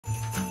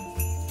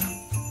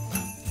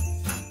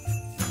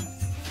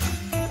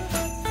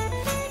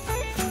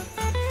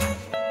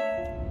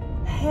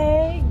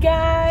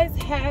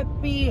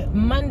happy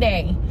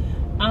Monday.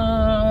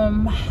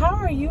 How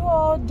are you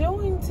all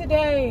doing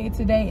today?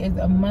 Today is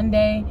a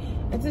Monday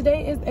and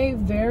today is a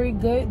very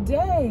good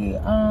day.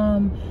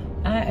 I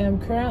am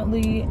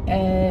currently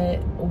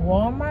at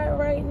Walmart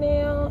right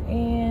now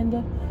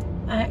and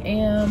I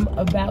am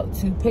about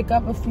to pick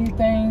up a few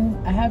things.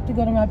 I have to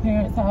go to my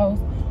parents' house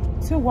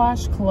to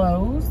wash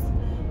clothes,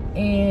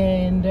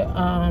 and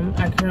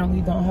I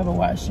currently don't have a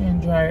washer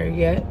and dryer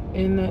yet,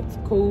 and that's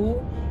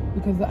cool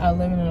because I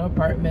live in an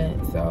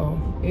apartment, so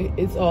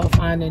it's all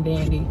fine and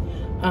dandy.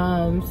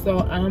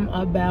 So I'm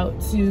about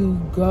to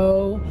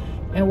go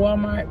in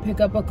Walmart, pick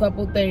up a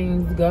couple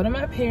things, go to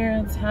my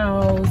parents'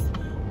 house,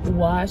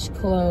 wash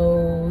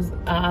clothes.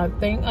 I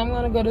think I'm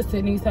gonna go to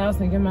Sydney's house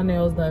and get my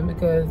nails done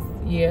because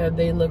yeah,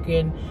 they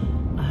looking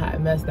a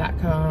hot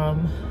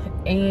mess.com.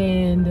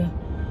 And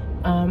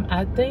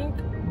I think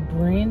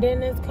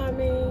Brandon is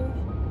coming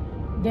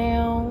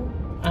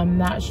down. I'm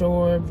not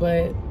sure,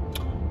 but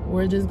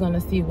we're just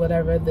gonna see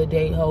whatever the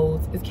day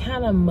holds. It's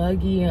kind of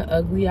muggy and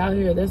ugly out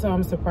here. That's why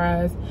I'm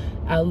surprised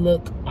I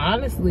look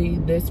honestly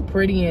this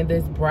pretty and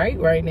this bright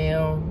right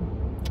now.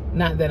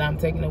 Not that I'm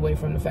taking away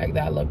from the fact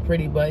that I look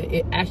pretty, but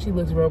it actually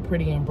looks real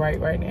pretty and bright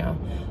right now.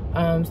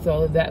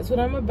 So that's what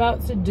I'm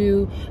about to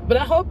do. But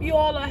I hope you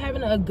all are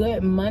having a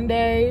good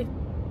Monday.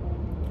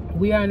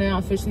 We are now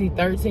officially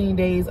 13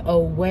 days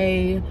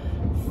away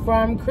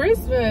from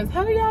Christmas.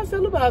 How do y'all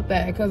feel about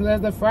that? Because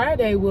as of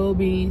Friday, we'll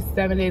be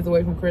 7 days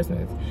away from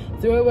Christmas.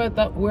 So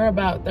we're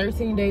about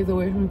 13 days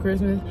away from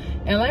Christmas.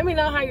 And let me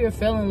know how you're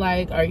feeling.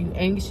 Like, are you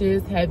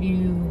anxious? Have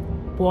you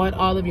bought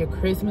all of your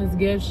Christmas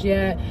gifts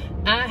yet?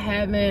 I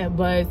haven't,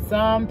 but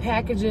some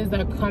packages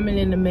are coming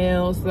in the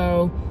mail,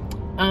 so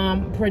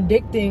I'm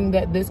predicting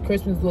that this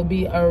Christmas will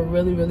be a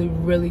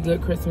really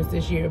good Christmas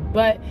this year.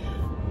 But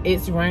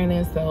it's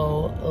raining,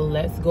 so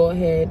let's go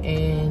ahead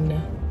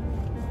and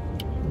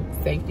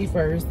safety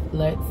first.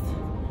 Let's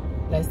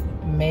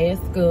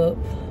mask up.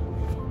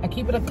 I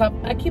keep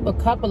a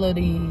couple of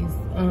these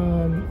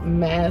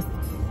masks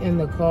in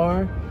the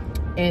car,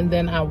 and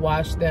then I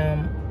wash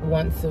them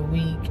once a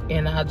week,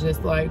 and I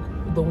just like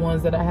the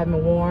ones that I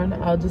haven't worn,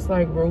 I'll just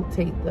like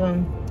rotate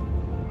them.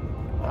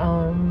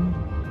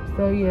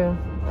 So yeah,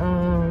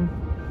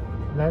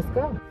 let's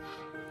go.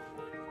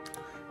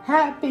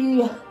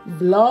 Happy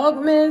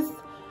Vlogmas,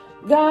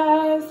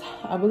 guys.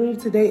 I believe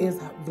today is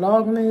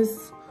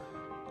Vlogmas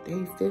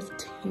day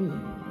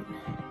 15.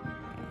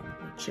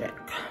 Check.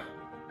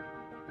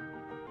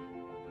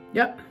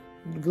 Yep,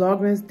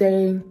 Vlogmas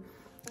day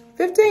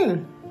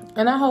 15.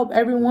 And I hope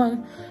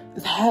everyone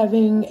is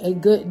having a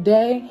good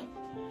day.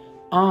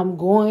 I'm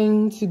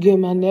going to get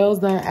my nails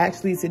done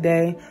actually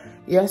today.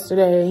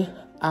 Yesterday,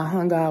 I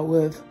hung out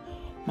with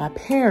my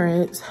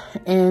parents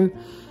and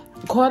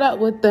caught up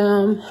with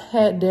them,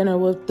 had dinner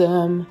with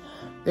them.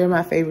 They're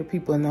my favorite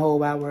people in the whole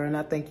wide world, and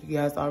I think you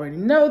guys already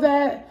know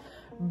that.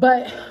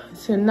 But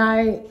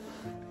tonight,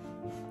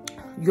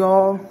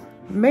 y'all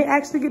may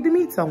actually get to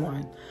meet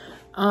someone.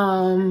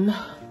 I'm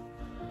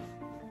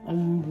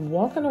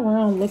walking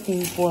around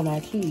looking for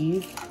my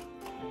keys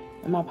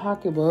in my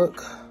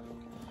pocketbook.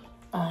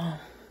 And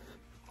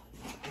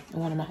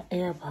one of my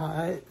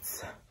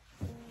AirPods.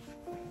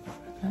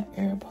 My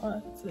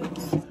AirPods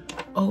is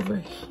over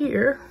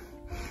here.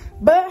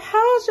 But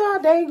how's y'all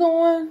day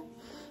going?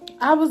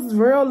 I was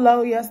real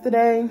low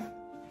yesterday.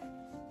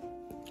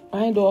 I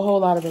didn't do a whole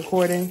lot of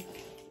recording.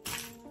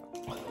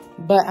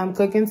 But I'm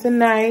cooking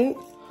tonight.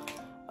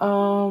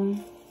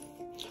 I'm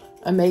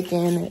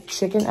making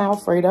chicken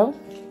Alfredo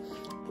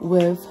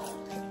with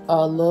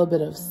a little bit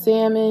of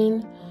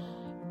salmon,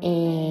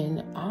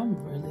 and I'm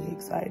really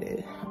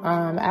excited.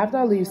 After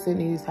I leave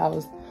Sydney's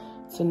house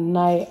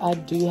tonight, I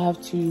do have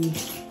to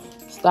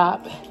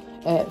stop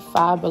at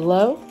Five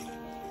Below.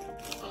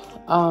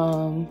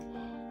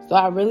 So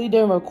I really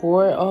didn't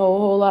record a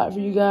whole lot for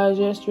you guys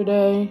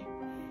yesterday.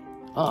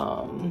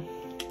 My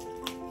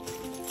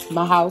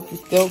house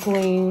is still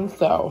clean,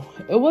 so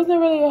it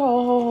wasn't really a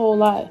whole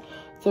lot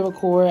to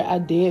record. I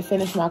did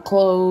finish my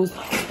clothes.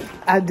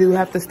 I do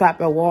have to stop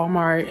at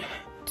Walmart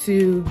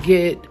to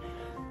get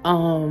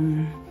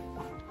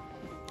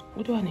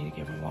what do I need to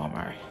get from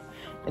Walmart?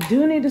 I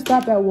do need to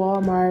stop at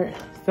Walmart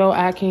so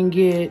I can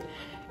get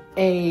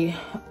a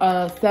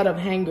set of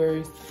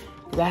hangers,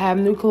 because I have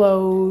new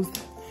clothes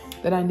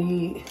that I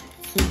need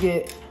to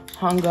get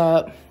hung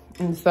up,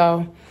 and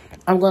so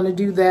I'm gonna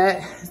do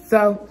that.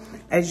 So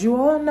as you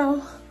all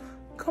know,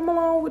 come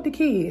along with the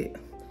kid.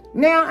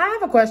 Now I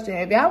have a question.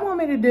 If y'all want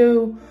me to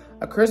do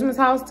a Christmas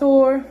house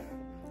tour,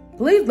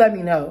 please let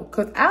me know,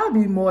 because I'll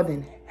be more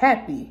than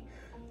happy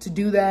to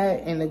do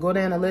that and to go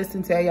down the list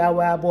and tell y'all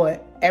where I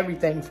bought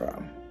everything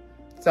from.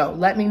 So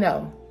let me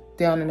know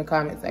down in the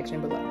comment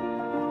section below.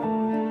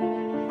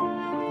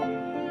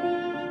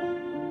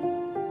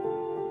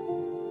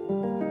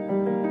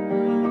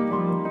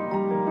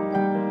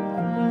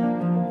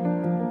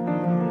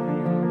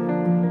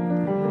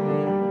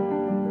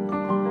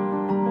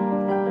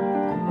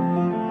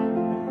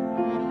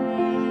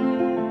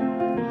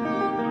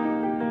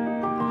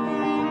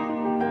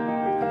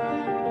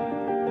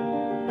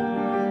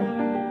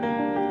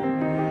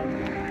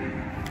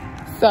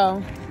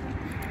 So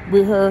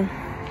we're here,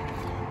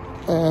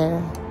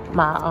 and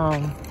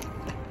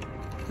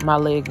my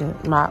leg,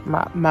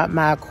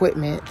 my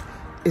equipment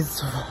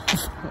is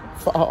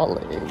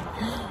falling.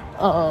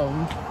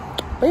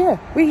 But yeah,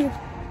 we here.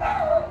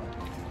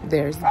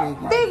 There's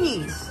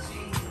Biggie.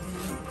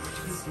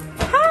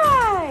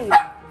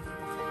 Hi.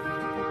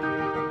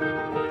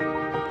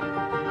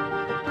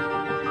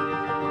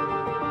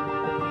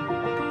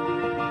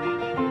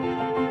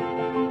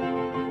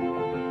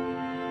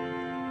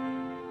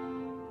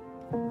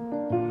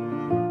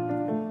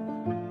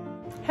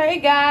 Hey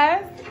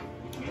guys,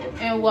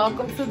 and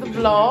welcome to the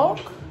vlog.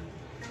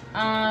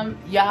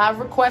 Y'all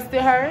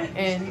requested her,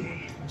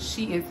 and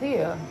she is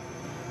here.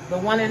 The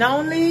one and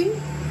only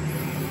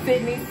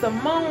Sydney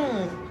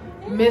Simone,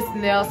 Miss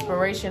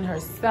Nailspiration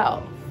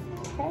herself.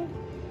 Okay.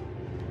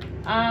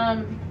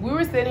 We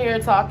were sitting here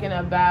talking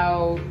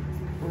about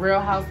Real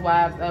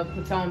Housewives of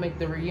Potomac,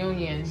 the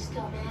reunion,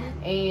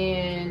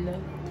 and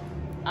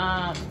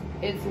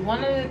it's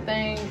one of the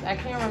things, I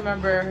can't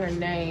remember her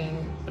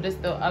name, but it's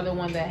the other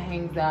one that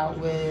hangs out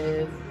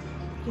with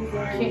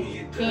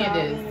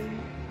Candace.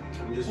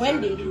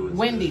 Wendy,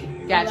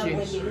 got you.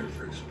 Wendy.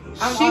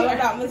 I'm all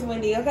about Miss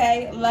Wendy,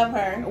 okay? Love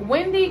her.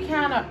 Wendy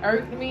kind of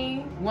irked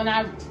me when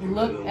I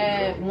looked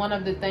at one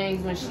of the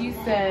things when she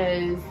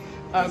says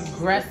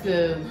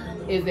aggressive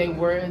is a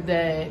word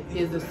that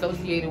is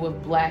associated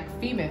with black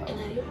females.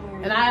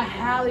 And I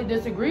highly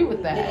disagree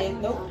with that. Yeah,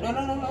 nope.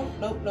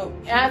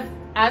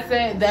 I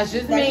said that's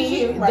just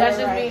me. That's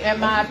just me in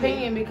my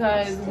opinion,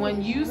 because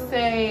when you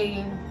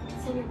say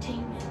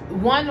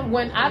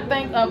when I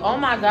think of, oh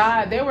my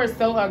God, they were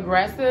so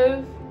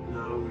aggressive,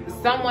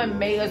 someone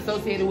may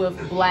associate it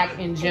with black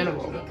in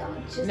general.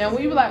 Now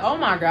we were like, oh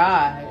my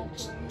God,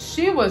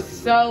 she was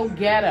so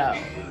ghetto.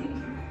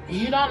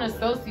 You don't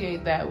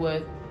associate that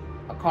with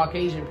a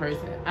Caucasian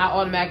person. I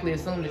automatically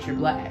assume that you're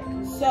black.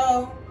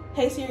 So,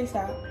 hey Siri,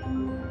 stop.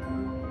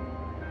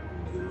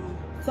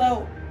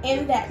 So,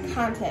 in that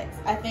context,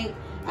 I think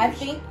I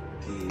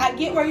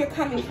get where you're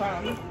coming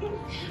from,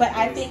 but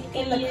I think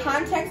in the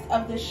context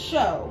of the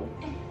show,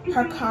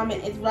 her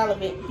comment is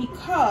relevant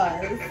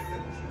because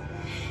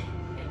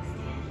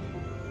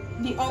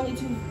the only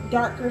two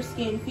darker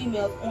skinned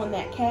females on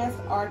that cast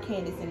are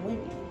Candace and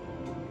Wendy.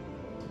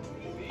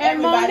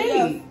 And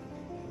Everybody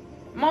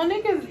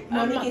Monique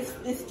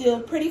is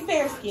still pretty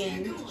fair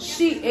skinned.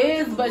 She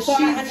is, but so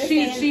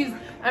she's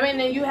I mean,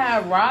 then you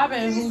have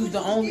Robin, who's the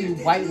only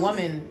white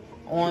woman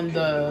on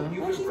the...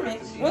 Well, she's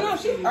mixed. Well, no,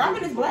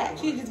 Robin is black.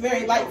 She's just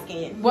very light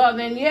skinned. Well,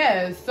 then,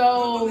 yeah.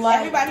 So, like...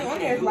 Everybody on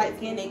there is light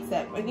skinned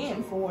except,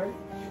 again, for...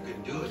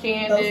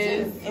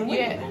 Candace. And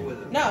Whitney.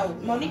 No,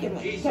 Monique and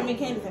Whitney. I mean,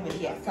 Candace and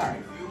Whitney. Yeah,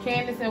 sorry.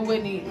 Candace and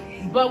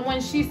Whitney. But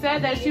when she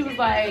said that, she was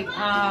like,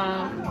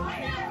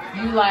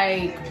 you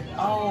like,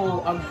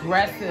 oh,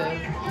 aggressive.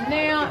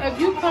 Now, if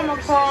you come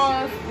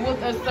across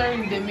with a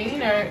certain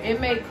demeanor, it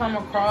may come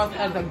across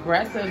as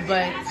aggressive,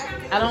 but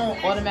I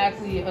don't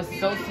automatically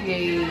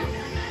associate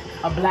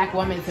a black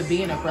woman to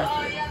being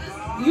aggressive.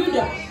 You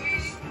don't,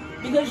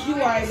 because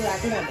you are a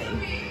black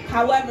woman.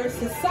 However,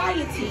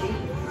 society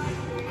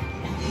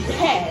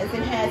has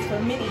for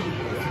many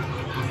years.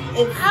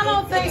 It's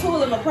a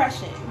tool of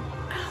oppression.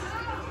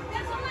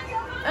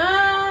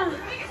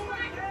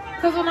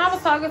 Because when I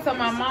was talking to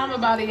my mom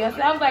about it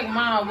yesterday, I was like,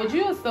 Mom, would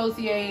you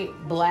associate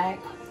like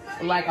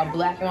a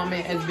black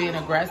woman as being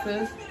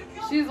aggressive?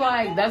 She's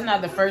like, that's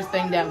not the first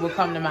thing that would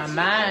come to my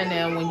mind.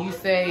 And when you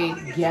say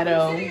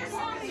ghetto,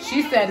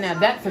 she said, now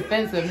that's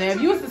offensive. Now, if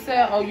you used to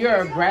say, oh, you're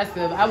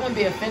aggressive, I wouldn't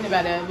be offended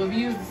by that. But if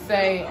you used to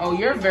say, oh,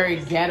 you're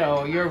very ghetto,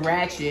 or you're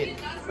ratchet,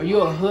 or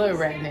you're a hood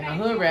rat now,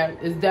 hood rat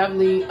is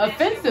definitely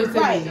offensive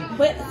to me.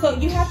 But so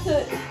you have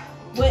to,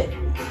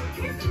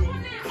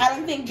 I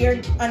don't think you're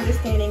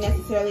understanding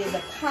necessarily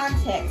the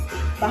context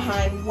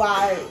behind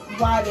why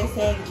they're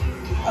saying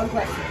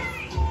aggressive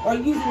or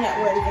using that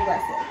word as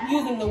aggressive,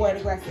 using the word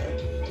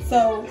aggressive.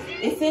 So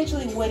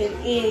essentially what it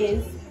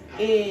is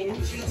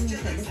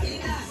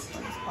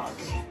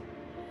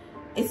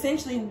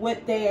essentially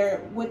what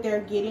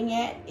they're getting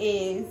at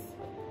is,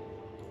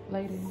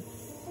 ladies,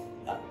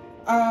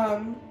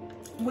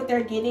 what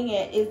they're getting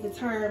at is the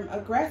term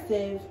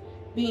aggressive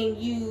being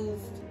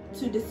used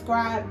to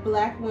describe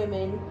black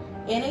women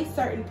in a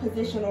certain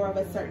position or of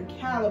a certain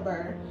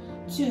caliber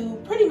to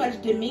pretty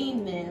much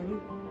demean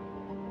them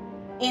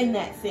in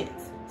that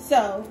sense.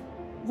 So,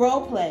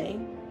 role play,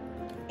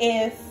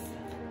 if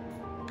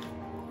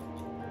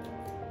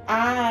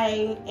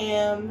I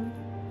am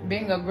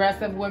being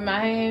aggressive with my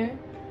hand,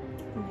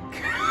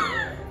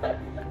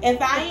 if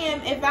I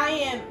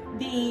am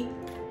the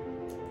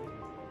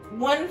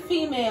one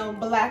female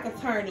black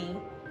attorney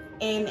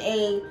in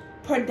a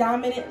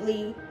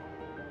predominantly,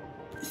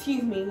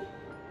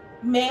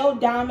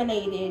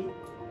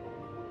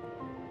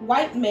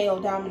 white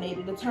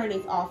male-dominated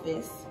attorney's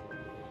office.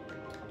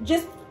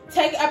 Just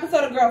take an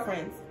episode of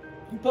Girlfriends.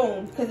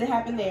 Boom, because it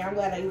happened there. I'm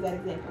glad I used that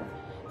example.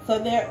 So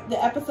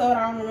the episode,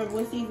 I don't remember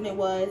what season it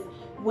was,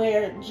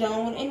 where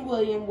Joan and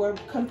William were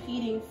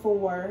competing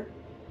for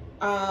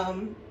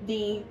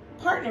the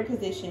partner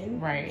position,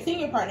 right,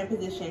 senior partner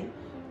position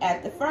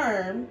at the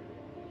firm,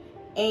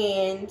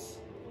 and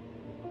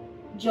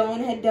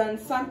Joan had done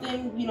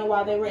something, you know,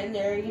 while they were in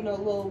their, you know,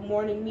 little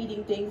morning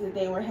meeting things that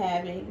they were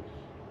having,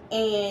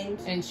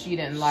 and she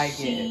didn't like it.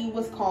 She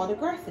was called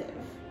aggressive.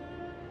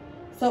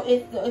 So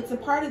it's a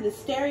part of the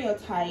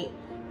stereotype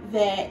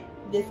that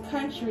this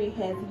country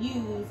has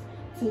used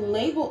to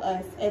label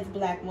us as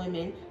black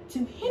women,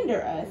 to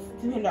hinder us,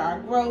 to hinder our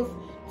growth,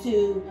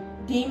 to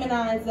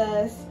demonize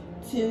us,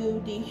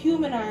 to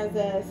dehumanize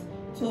us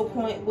to a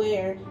point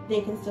where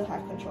they can still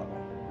have control.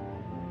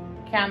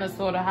 Kind of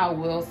sort of how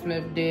Will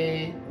Smith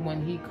did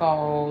when he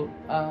called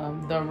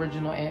the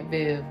original Aunt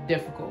Viv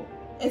difficult.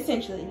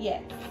 Essentially,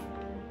 yes.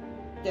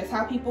 That's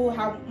how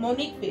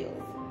Monique feels.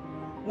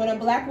 When a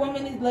black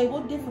woman is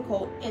labeled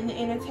difficult in the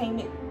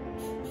entertainment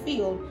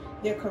field,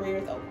 their career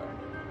is over.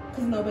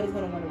 Because nobody's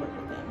going to want to work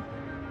with them.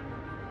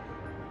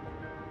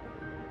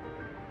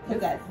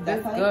 Because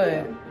that's how good.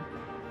 They feel.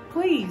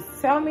 Please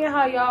tell me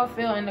how y'all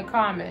feel in the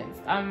comments.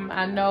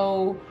 I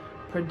know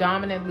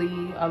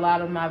predominantly a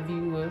lot of my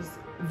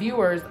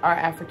viewers are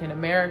African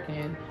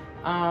American,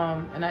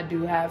 and I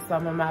do have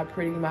some of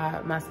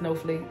my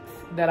snowflakes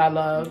that I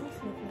love.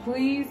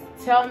 Please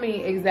tell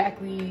me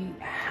exactly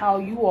how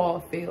you all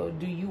feel.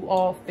 Do you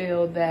all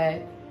feel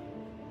that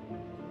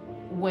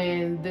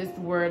when this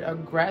word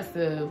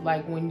aggressive,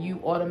 like when you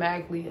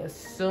automatically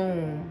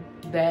assume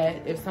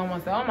that if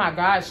someone said, oh my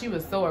God, she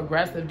was so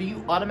aggressive, do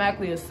you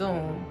automatically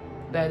assume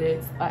that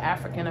it's an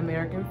African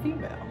American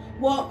female?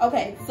 Well,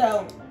 okay,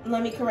 so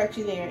let me correct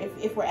you there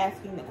if we're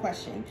asking the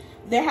question.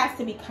 There has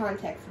to be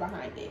context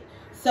behind it.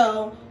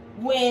 So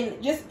when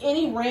just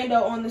any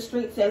rando on the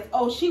street says,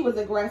 oh, she was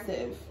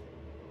aggressive,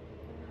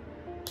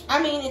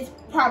 I mean, it's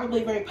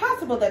probably very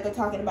possible that they're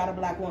talking about a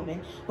black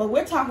woman, but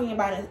we're talking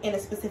about it in a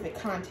specific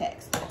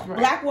context. Right.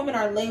 Black women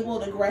are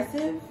labeled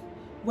aggressive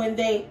when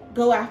they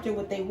go after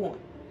what they want,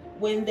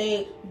 when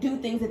they do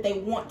things that they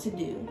want to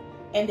do,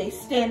 and they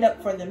stand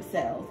up for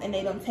themselves, and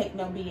they don't take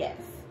no BS.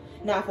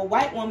 Now, if a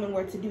white woman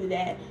were to do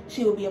that,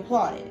 she would be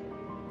applauded.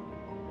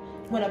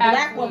 When a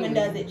black woman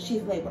does it,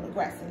 she's labeled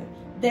aggressive.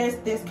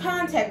 There's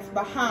context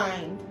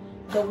behind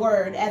the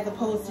word, as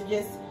opposed to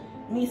just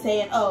me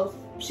saying, oh,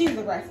 she's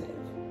aggressive.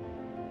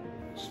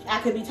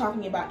 I could be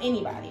talking about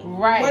anybody.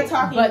 Right. We're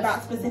talking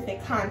about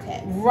specific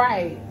context.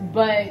 Right.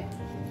 But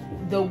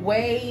the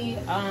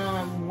way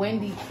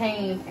Wendy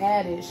came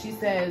at it, she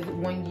says,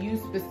 when you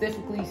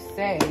specifically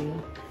say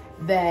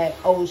that,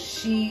 oh,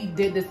 she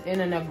did this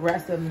in an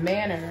aggressive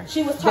manner.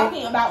 She was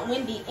talking about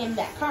Wendy in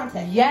that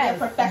context. Yes. In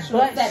their professional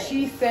but setting.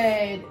 She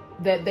said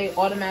that they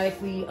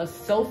automatically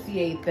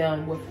associate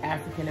them with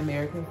African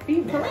American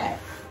females.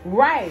 Correct.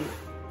 Right.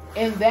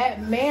 In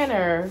that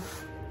manner,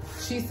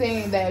 she's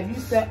saying that if you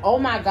said, oh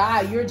my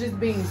God, you're just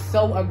being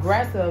so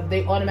aggressive,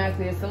 they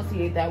automatically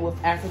associate that with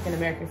African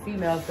American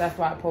females. That's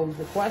why I posed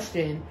the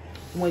question.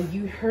 When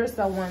you hear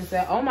someone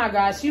say, oh my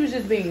God, she was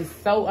just being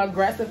so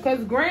aggressive,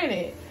 because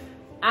granted,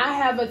 I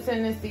have a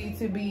tendency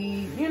to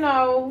be, you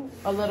know,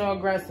 a little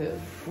aggressive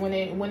when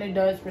it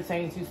does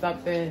pertain to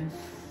something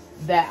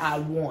that I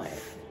want.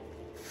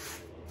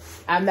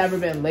 I've never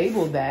been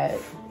labeled that,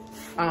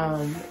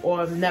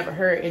 or I've never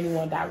heard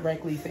anyone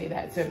directly say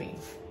that to me.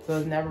 So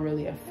it's never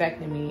really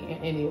affected me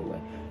in any way.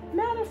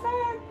 Matter of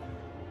fact,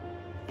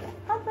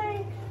 I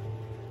think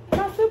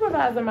my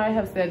supervisor might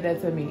have said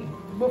that to me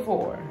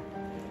before.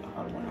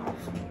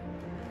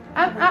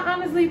 I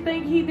honestly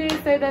think he did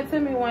say that to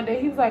me one day.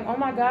 He was like, oh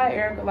my God,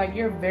 Erica, like,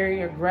 you're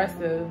very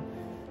aggressive.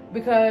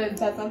 Because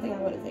that's something I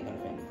would have taken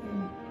offense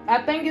to.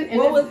 I think it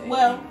was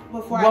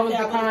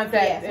the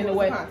context in a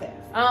way?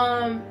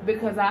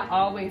 Because I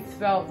always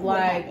felt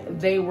like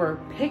they were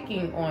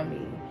picking on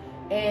me.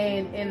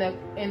 And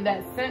in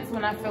that sense,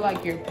 when I feel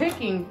like you're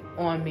picking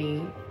on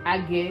me, I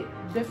get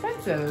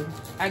defensive.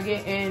 I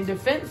get in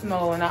defense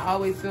mode, and I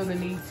always feel the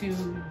need to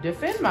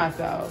defend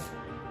myself.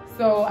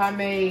 So I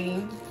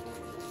may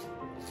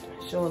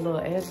show a little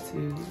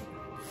attitude,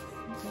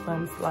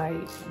 some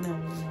slight,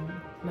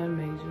 none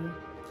major.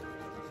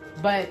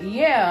 But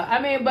yeah,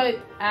 I mean, but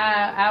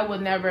I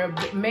would never,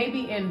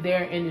 maybe in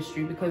their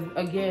industry, because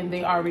again,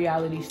 they are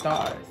reality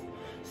stars.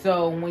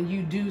 So when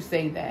you do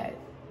say that,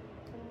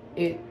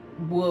 it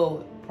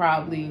will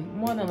probably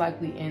more than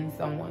likely end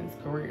someone's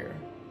career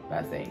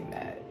by saying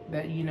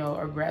that, you know,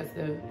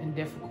 aggressive and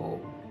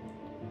difficult.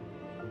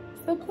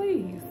 So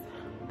please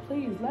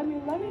let me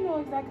know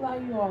exactly how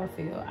you all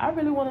feel. I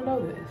really want to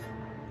know this.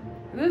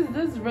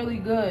 This is really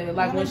good.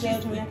 Like, when she, I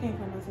came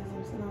from my sister,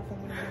 so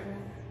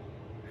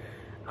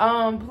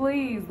I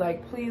feel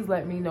like please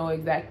let me know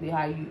exactly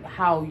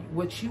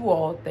what you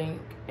all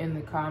think in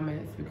the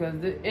comments, because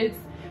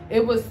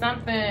it was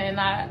something,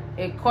 and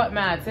it caught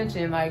my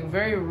attention. Like,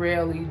 very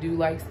rarely do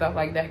like stuff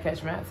like that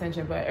catch my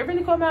attention, but it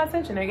really caught my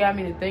attention. It got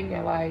me to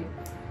thinking, like,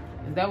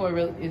 is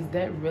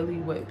that really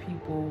what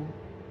people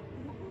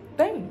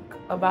think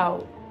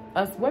about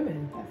us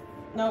women?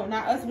 No,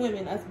 not us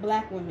women, us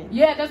black women.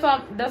 Yeah, that's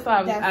why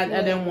I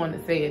didn't want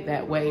to say it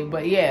that way,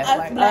 but yeah,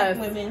 us black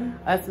women,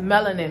 us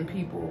melanin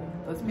people,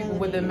 us people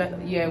with the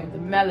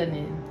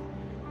melanin.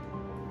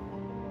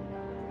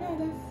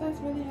 that's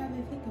really how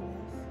they think of us.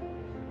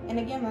 And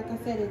again, like I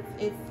said,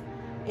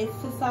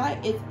 it's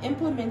society. It's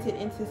implemented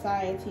in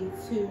society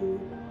to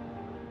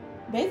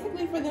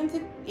basically for them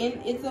to.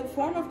 It's a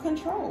form of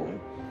control.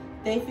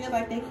 They feel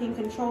like they can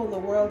control the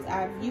world's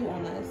eye view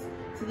on us,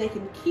 so they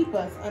can keep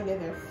us under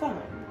their thumb.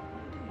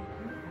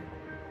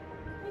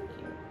 Thank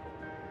you.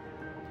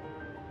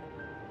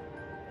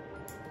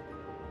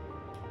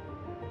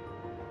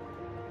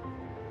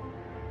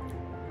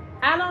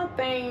 I don't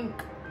think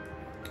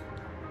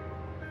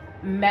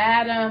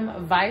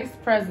Madam Vice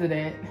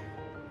President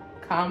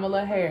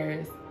Kamala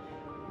Harris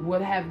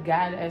would have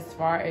gotten as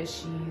far as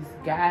she's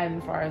gotten,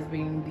 as far as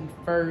being the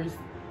first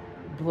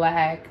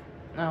black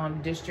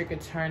district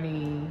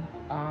attorney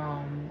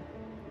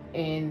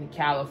in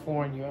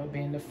California, or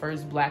being the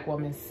first black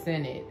woman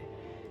Senate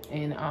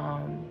in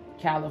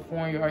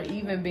California, or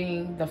even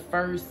being the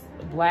first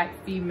black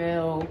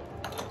female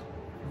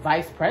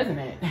vice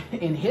president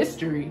in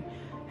history,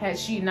 had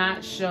she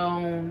not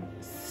shown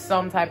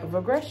some type of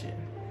aggression.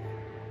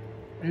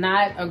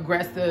 Not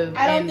aggressive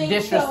and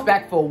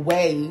disrespectful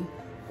way,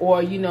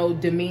 or, you know,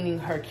 demeaning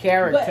her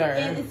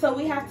character. But, so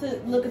we have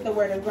to look at the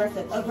word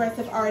aggressive.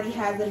 Aggressive already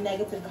has a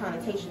negative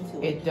connotation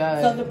to it. It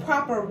does. So the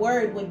proper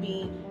word would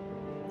be,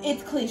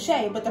 it's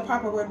cliche, but the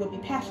proper word would be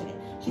passionate.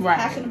 She's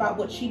passionate about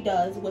what she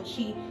does, what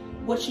she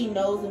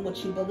knows, and what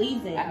she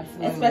believes in.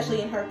 Absolutely.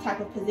 Especially in her type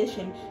of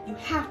position, you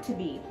have to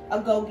be a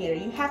go-getter.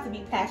 You have to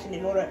be passionate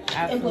in order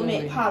to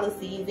implement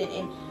policies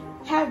and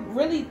have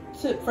really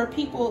for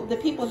people, the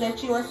people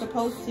that you are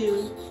supposed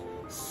to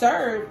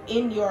serve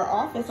in your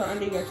office or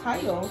under your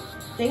title,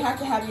 they have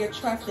to have your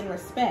trust and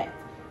respect,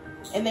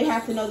 and they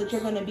have to know that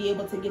you're going to be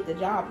able to get the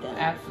job done.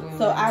 Absolutely.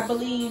 So I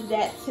believe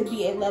that to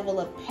be a level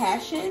of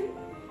passion,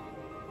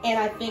 and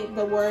I think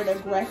the word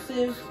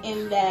aggressive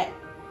in that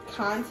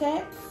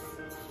context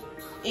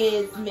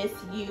is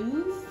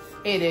misused.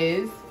 It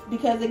is.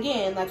 Because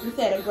again, like we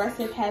said,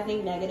 aggressive has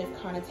a negative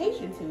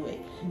connotation to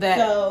it.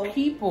 That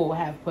people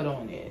have put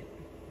on it.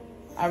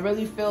 I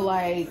really feel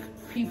like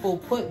people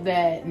put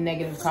that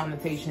negative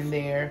connotation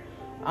there.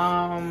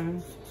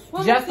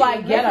 Just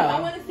like ghetto. I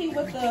want to see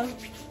what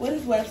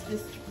does Webster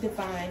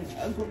define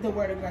the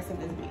word aggressive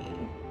as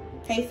being.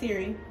 Hey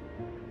Siri,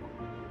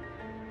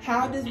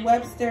 how does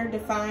Webster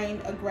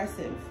define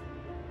aggressive?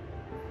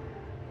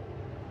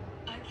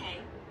 Okay,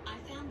 I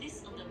found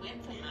this on the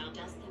web for how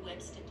does the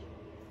Webster do.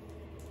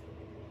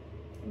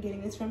 I'm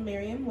getting this from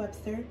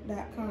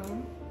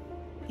Merriam-Webster.com.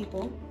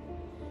 People.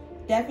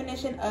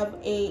 Definition of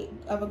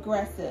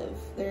aggressive.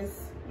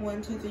 There's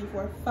 1, 2, 3,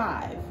 4,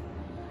 5.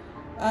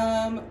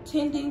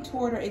 Tending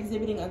toward or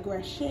exhibiting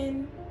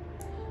aggression,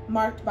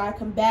 marked by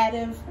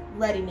combative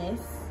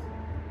readiness,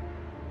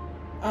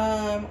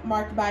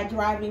 marked by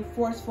driving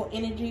forceful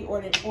energy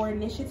or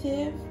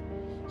initiative,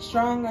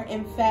 strong or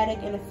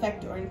emphatic in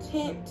effect or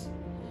intent,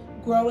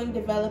 growing,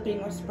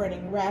 developing, or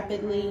spreading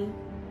rapidly,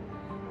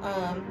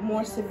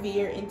 more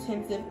severe,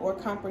 intensive, or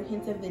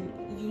comprehensive than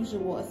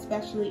usual,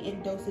 especially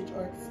in dosage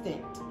or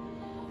extent.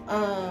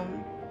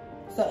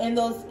 So in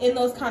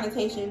those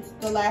connotations,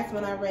 the last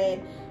one I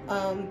read,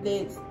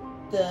 the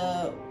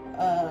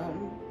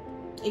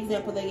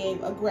example they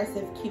gave,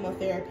 aggressive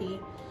chemotherapy,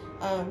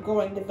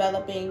 growing,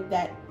 developing,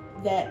 that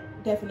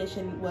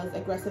definition was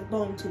aggressive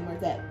bone tumor,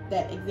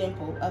 that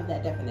example of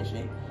that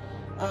definition.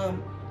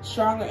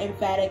 Strong or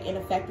emphatic in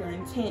effect or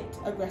intent,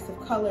 aggressive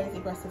colors,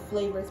 aggressive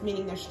flavors,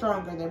 meaning they're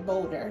stronger, they're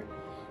bolder.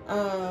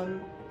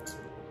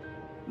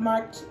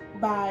 Marked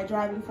by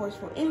driving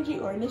forceful energy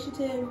or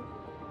initiative.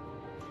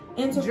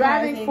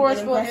 Driving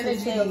forceful energy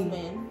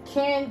salesman.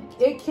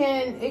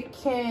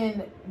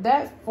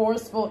 That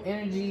forceful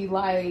energy,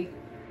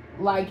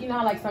 like you know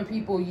how like some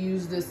people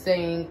use this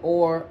saying,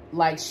 or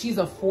like she's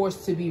a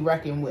force to be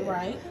reckoned with.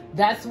 Right.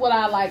 That's what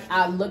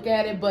I look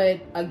at it,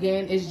 but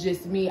again, it's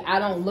just me. I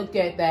don't look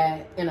at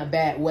that in a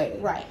bad way.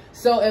 Right.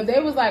 So if they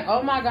was like,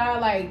 oh my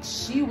God, like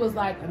she was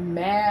like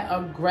mad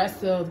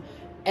aggressive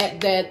at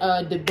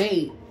that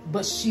debate,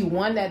 but she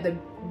won that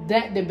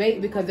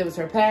debate because it was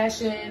her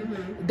passion.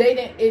 Mm-hmm. They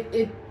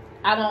didn't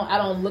I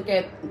don't look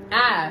at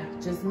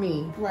just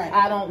me. Right.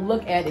 I don't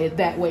look at it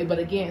that way, but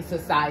again,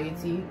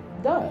 society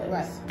does.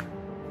 Right.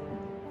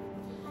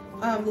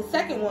 The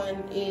second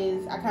one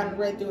is, I kind of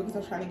read through it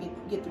because I'm trying to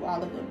get through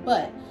all of them,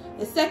 but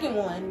the second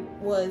one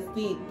was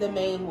the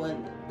main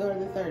one, or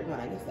the third one,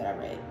 I guess, that I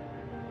read.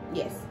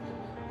 Yes.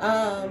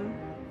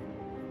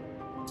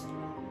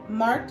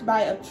 Marked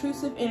by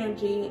obtrusive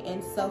energy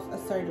and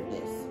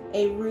self-assertiveness,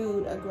 a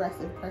rude,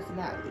 aggressive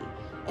personality,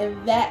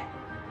 and that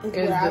is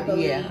where I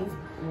believe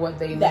what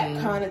they that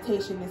mean.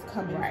 Connotation is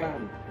coming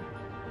from.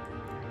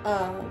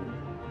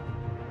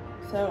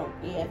 So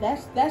yeah,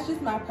 that's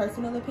just my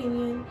personal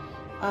opinion.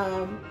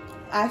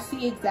 I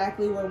see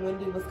exactly where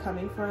Wendy was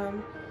coming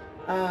from.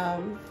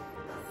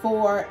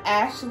 For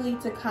Ashley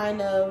to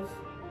kind of,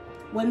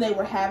 when they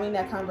were having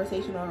that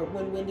conversation, or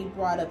when Wendy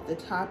brought up the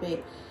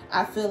topic,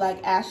 I feel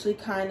like Ashley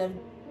kind of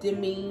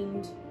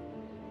demeaned, is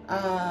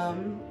that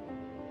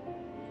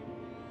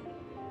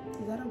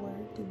a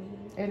word,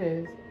 demeaned? It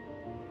is.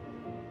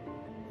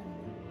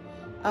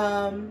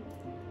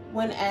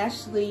 when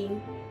Ashley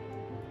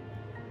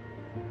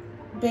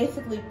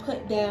basically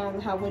put down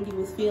how Wendy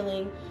was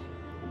feeling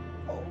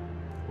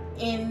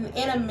in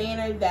a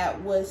manner that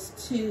was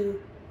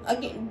to,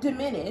 again,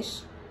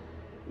 diminish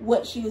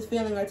what she was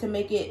feeling, or to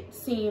make it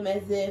seem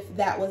as if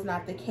that was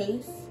not the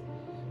case.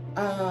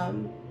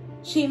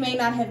 She may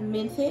not have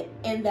meant it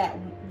in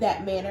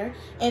that manner,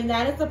 and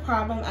that is the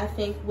problem, I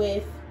think,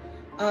 with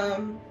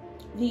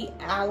the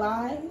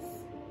allies.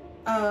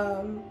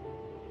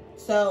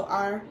 So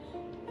our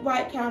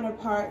white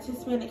counterparts,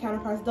 Hispanic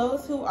counterparts,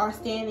 those who are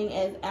standing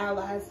as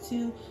allies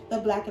to the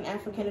Black and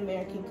African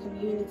American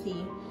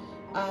community.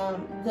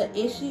 The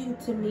issue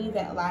to me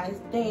that lies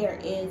there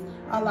is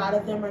a lot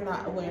of them are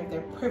not aware of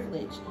their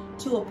privilege,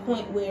 to a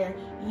point where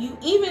you,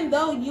 even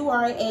though you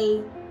are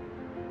a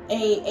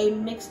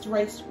mixed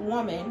race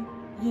woman,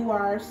 you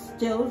are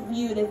still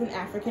viewed as an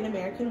African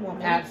American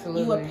woman.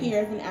 Absolutely. You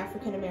appear as an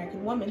African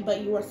American woman,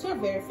 but you are still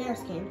very fair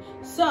skinned.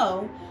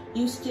 So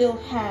you still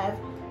have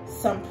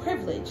some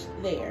privilege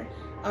there.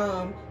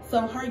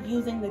 So her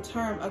using the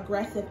term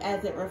aggressive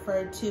as it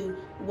referred to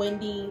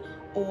Wendy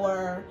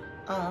or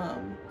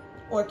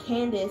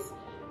Candace,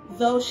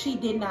 though she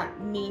did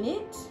not mean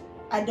it,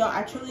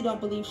 I truly don't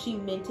believe she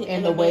meant it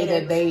in the way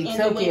that they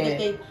took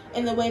it,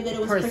 in the way that it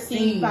was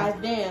perceived by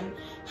them.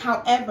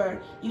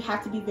 However, you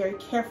have to be very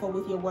careful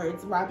with your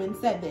words. Robin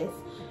said this.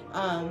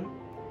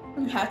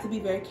 You have to be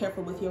very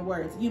careful with your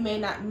words. You may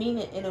not mean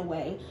it in a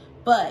way,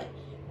 but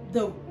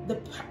the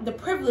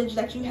privilege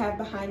that you have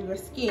behind your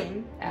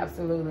skin.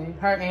 Absolutely.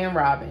 Her and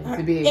Robin,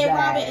 to be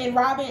exact. And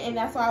Robin, and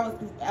that's why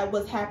I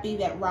was happy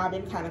that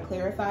Robin kind of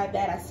clarified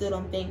that. I still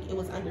don't think it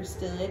was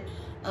understood.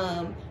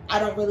 I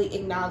don't really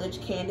acknowledge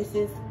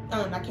Monique's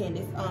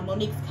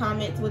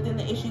comments within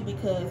the issue,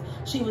 because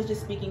she was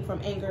just speaking from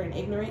anger and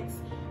ignorance.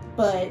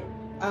 But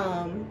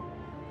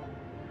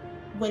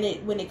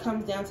when it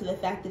comes down to the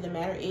fact of the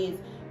matter is,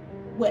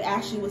 what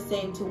Ashley was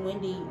saying to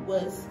Wendy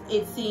was,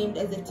 it seemed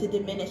as if to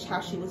diminish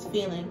how she was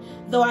feeling.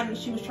 Though I knew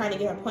she was trying to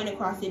get her point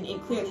across and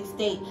clearly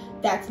state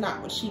that's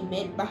not what she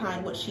meant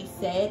behind what she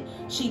said.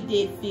 She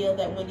did feel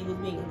that Wendy was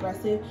being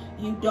aggressive.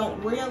 You don't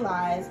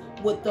realize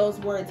what those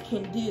words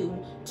can do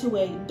to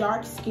a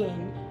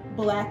dark-skinned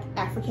Black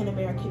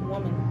African-American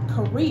woman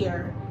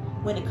career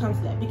when it comes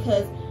to that.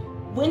 Because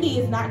Wendy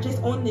is not just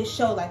on this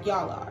show like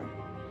y'all are.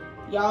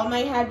 Y'all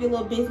might have your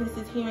little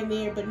businesses here and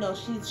there, but no,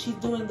 she's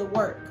doing the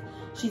work.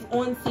 She's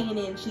on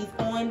CNN, she's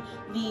on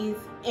these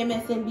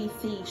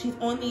MSNBC, she's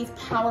on these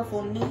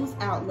powerful news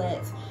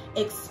outlets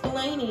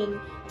explaining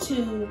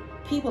to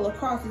people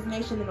across this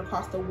nation and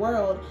across the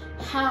world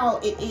how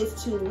it is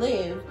to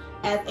live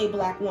as a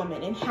Black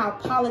woman, and how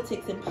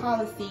politics and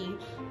policy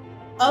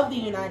of the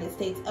United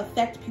States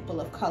affect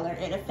people of color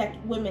and affect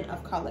women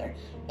of color.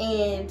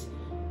 And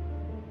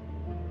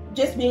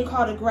just being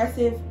called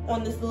aggressive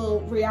on this little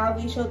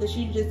reality show that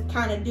she's just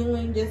kind of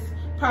doing, just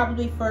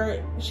probably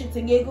for shits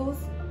and giggles,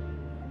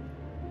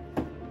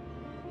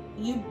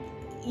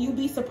 you'd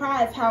be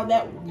surprised how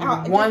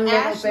one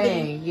little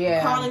thing,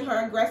 calling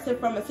her aggressive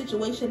from a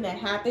situation that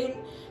happened,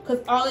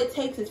 because all it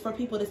takes is for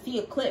people to see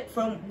a clip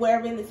from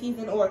wherever in the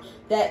season, or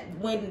that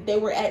when they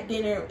were at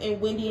dinner and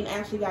Wendy and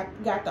Ashley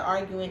got to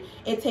arguing,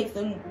 it takes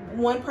them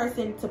one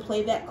person to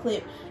play that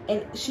clip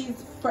and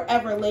she's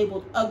forever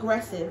labeled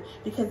aggressive,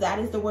 because that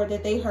is the word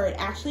that they heard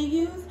Ashley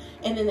use,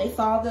 and then they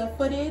saw the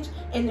footage,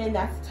 and then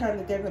that's the term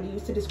that they're going to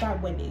use to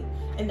describe Wendy,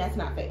 and that's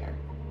not fair.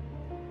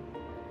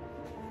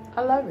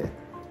 I love it.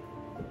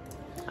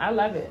 I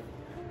love it.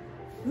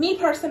 Me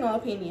personal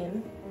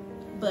opinion,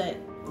 but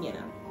you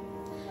know.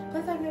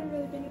 Plus, I've never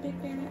really been a big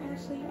fan of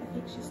Ashley. I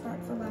think she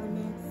starts a lot of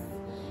mess.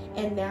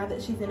 And now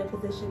that she's in a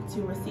position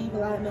to receive a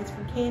lot of mess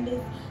from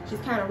Candace, she's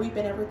kind of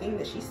reaping everything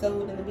that she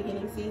sowed in the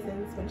beginning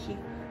seasons when she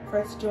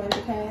first joined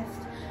the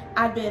cast.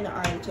 I've been an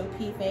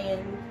RHOP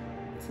fan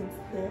since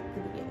the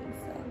beginning,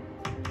 so.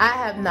 I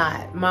have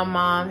not. My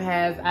mom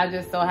has. I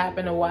just so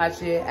happened to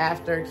watch it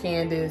after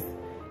Candace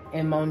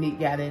and Monique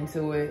got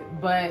into it.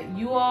 But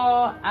you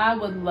all, I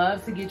would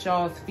love to get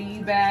y'all's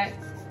feedback.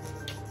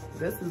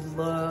 This is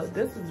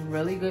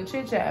really good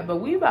chit chat. But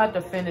we about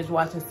to finish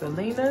watching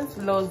Selena's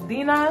Los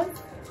Dinos.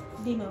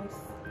 Selena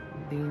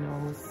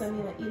Enos.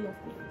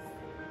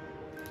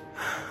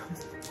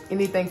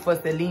 Anything for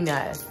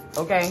Selena,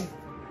 okay?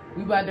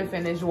 We're about to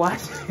finish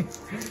watching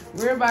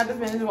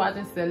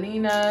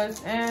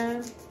Selena's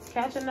and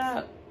catching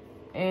up.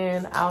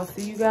 And I'll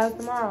see you guys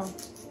tomorrow.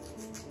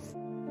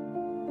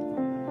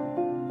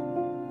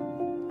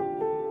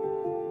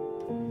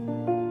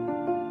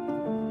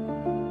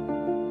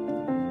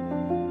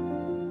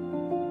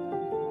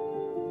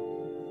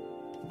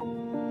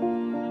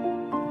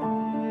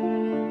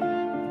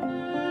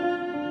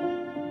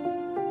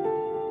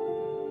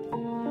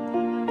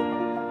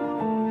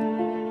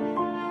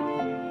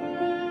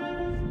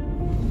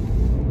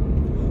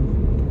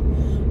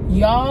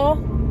 Y'all,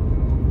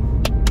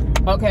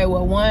 okay,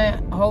 well,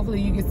 one,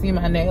 hopefully you can see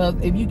my nails.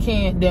 If you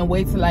can't, then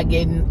wait till I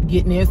get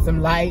near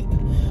some light,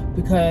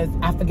 because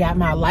I forgot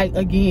my light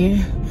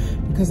again,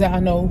 because I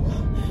know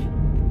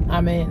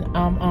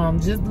I'm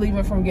just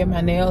leaving from getting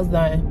my nails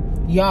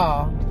done.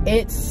 Y'all,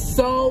 it's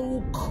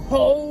so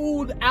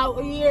cold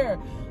out here.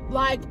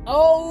 Like,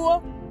 OMG.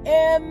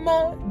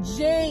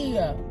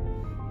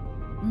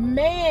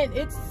 Man,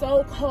 it's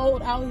so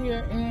cold out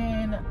here,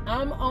 and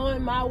I'm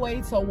on my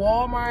way to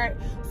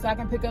Walmart so I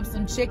can pick up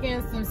some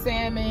chicken, some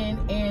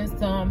salmon, and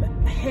some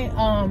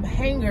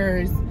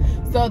hangers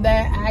so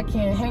that I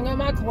can hang on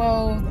my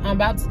clothes. I'm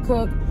about to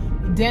cook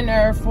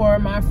dinner for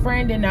my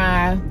friend and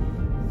I.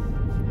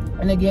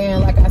 And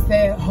again, like I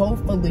said,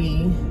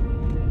 hopefully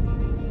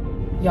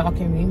y'all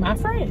can meet my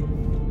friend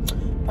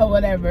or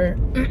whatever.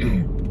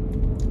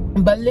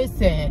 But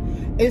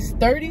listen, it's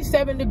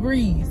 37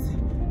 degrees.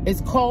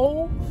 It's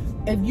cold.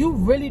 If you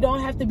really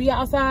don't have to be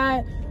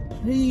outside,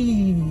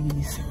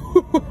 please.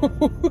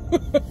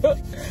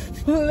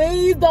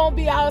 Please don't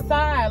be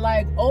outside.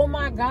 Like, oh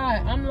my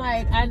God. I'm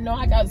like, I know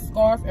I got a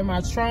scarf in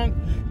my trunk.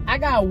 I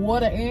got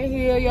water in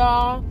here,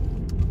 y'all.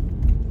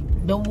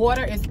 The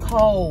water is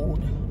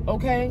cold,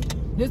 okay?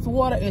 This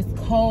water is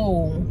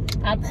cold.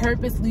 I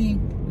purposely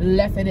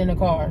left it in the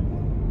car.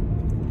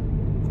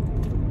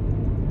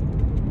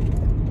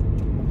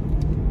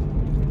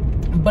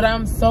 But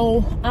I'm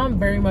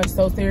very much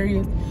so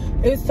serious.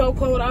 It's so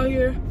cold out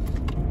here.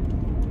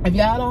 If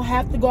y'all don't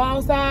have to go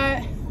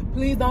outside,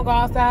 please don't go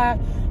outside.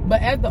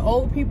 But as the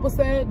old people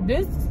said,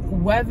 this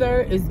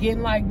weather is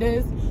getting like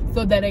this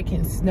so that it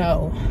can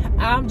snow.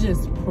 I'm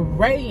just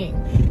praying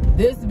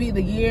this be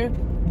the year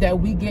that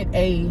we get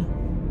a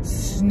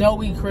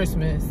snowy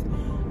Christmas.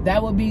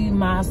 That would be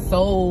my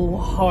soul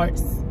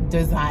heart's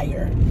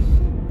desire.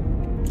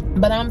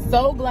 But I'm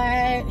so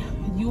glad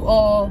you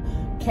all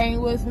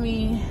came with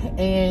me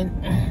and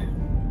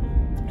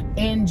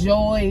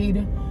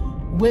enjoyed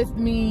with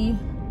me.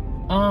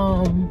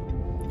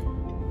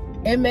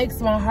 It makes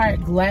my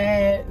heart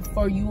glad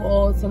for you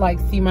all to like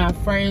see my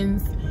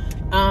friends.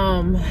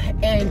 And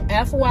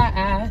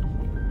FYI,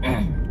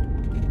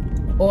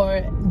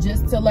 or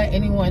just to let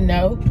anyone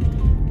know,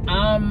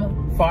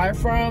 I'm far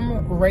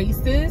from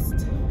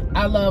racist.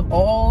 I love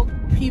all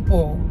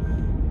people,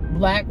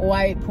 black,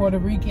 white, Puerto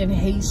Rican,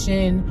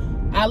 Haitian.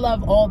 I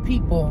love all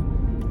people.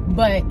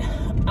 But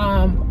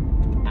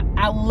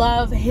I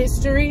love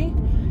history,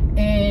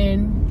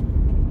 and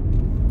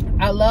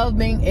I love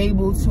being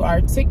able to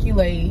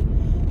articulate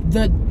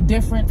the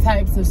different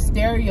types of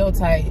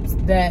stereotypes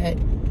that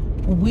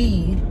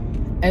we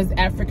as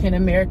African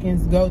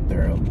Americans go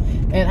through.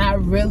 And I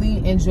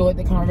really enjoyed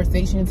the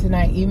conversation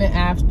tonight. Even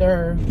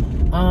after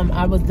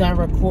I was done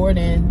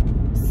recording,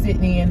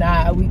 Sydney and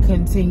we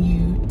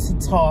continued to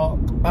talk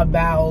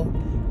about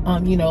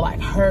you know,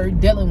 like her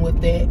dealing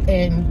with it,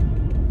 and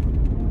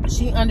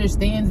she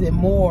understands it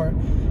more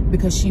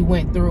because she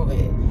went through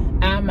it.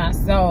 I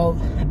myself,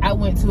 I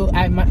went to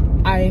a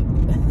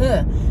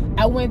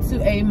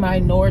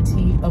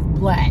minority of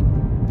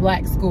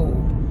black school.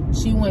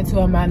 She went to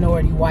a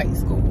minority white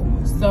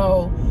school.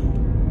 So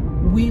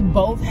we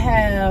both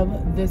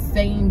have the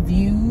same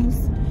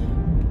views.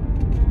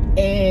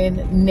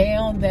 And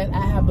now that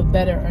I have a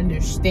better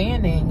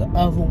understanding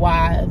of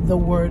why the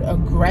word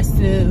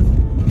aggressive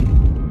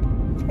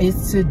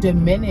is to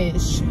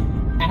diminish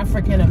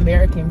African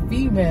American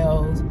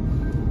females,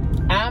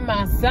 I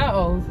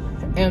myself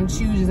am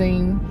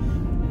choosing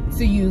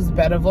to use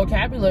better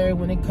vocabulary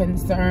when it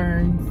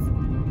concerns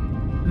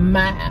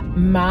my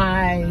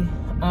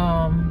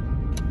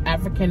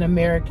African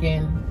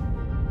American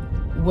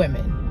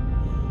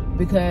women,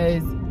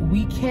 because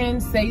we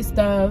can say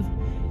stuff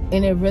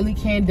and it really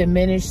can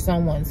diminish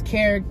someone's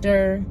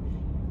character,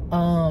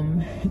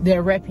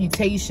 their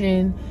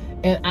reputation.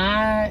 And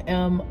I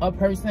am a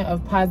person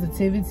of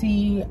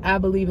positivity. I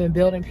believe in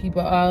building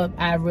people up.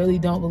 I really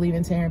don't believe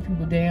in tearing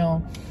people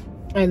down.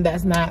 And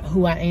that's not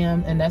who I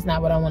am. And that's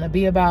not what I want to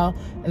be about.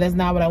 And that's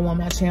not what I want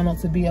my channel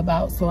to be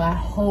about. So I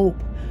hope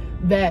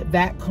that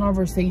that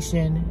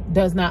conversation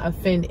does not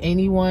offend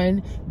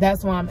anyone.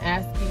 That's why I'm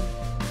asking